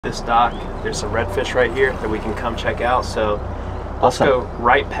This dock, there's some redfish right here that we can come check out, so let's go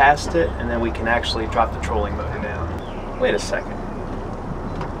right past it and then we can actually drop the trolling motor down. Wait a second.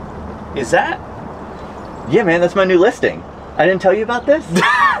 Is that? Yeah, man, that's my new listing. I didn't tell you about this?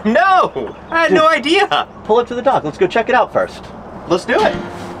 No! I had no idea! Pull up to the dock. Let's go check it out first. Let's do it!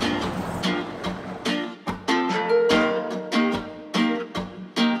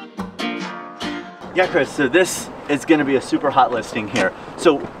 Yeah, Chris, so this is going to be a super hot listing here.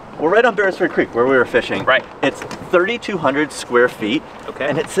 So we're right on Beresford Creek where we were fishing. Right. It's 3,200 square feet. Okay.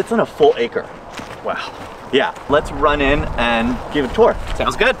 And it sits on a full acre. Wow. Yeah, let's run in and give a tour.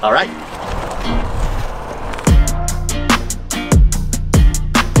 Sounds good. All right.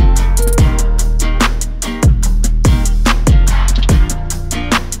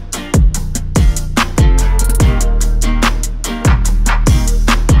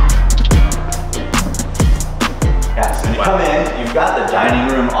 Come in, you've got the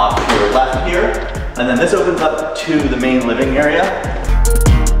dining room off to your left here, and then this opens up to the main living area.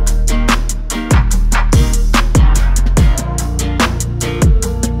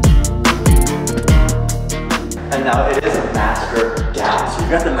 And now it is a master down. So you've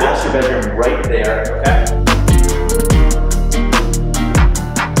got the master bedroom right there. Okay.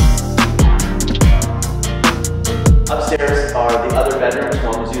 Upstairs are the other bedrooms.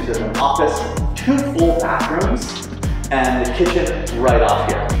 One was used as an office, 2 full bathrooms, and the kitchen right off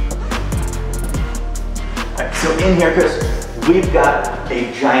here. Right, so in here, Chris, we've got a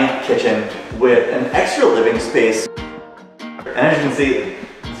giant kitchen with an extra living space. And as you can see,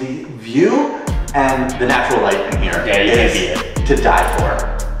 the view and the natural light in here is to die for.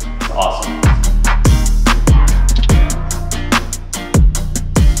 It's awesome.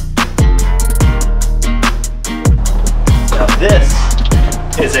 Now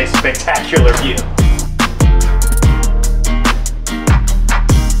this is a spectacular view.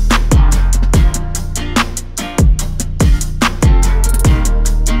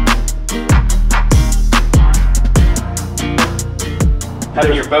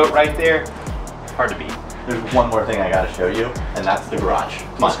 Having your boat right there, hard to beat. There's one more thing I gotta show you, and that's the garage.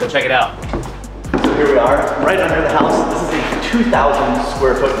 Come on. Let's go check it out. So here we are, right under the house. This is a 2,000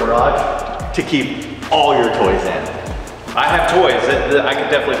 square foot garage to keep all your toys in. I have toys. I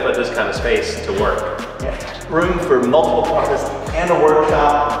could definitely put this kind of space to work. Yeah. Room for multiple cars and a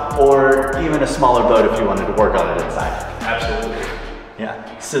workshop, or even a smaller boat if you wanted to work on it inside. Absolutely.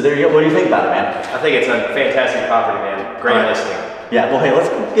 Yeah. So there you go. What do you think about it, man? I think it's a fantastic property, man. Great listing. Yeah, well, hey, let's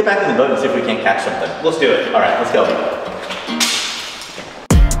get back in the boat and see if we can't catch something. Let's do it. All right, let's go.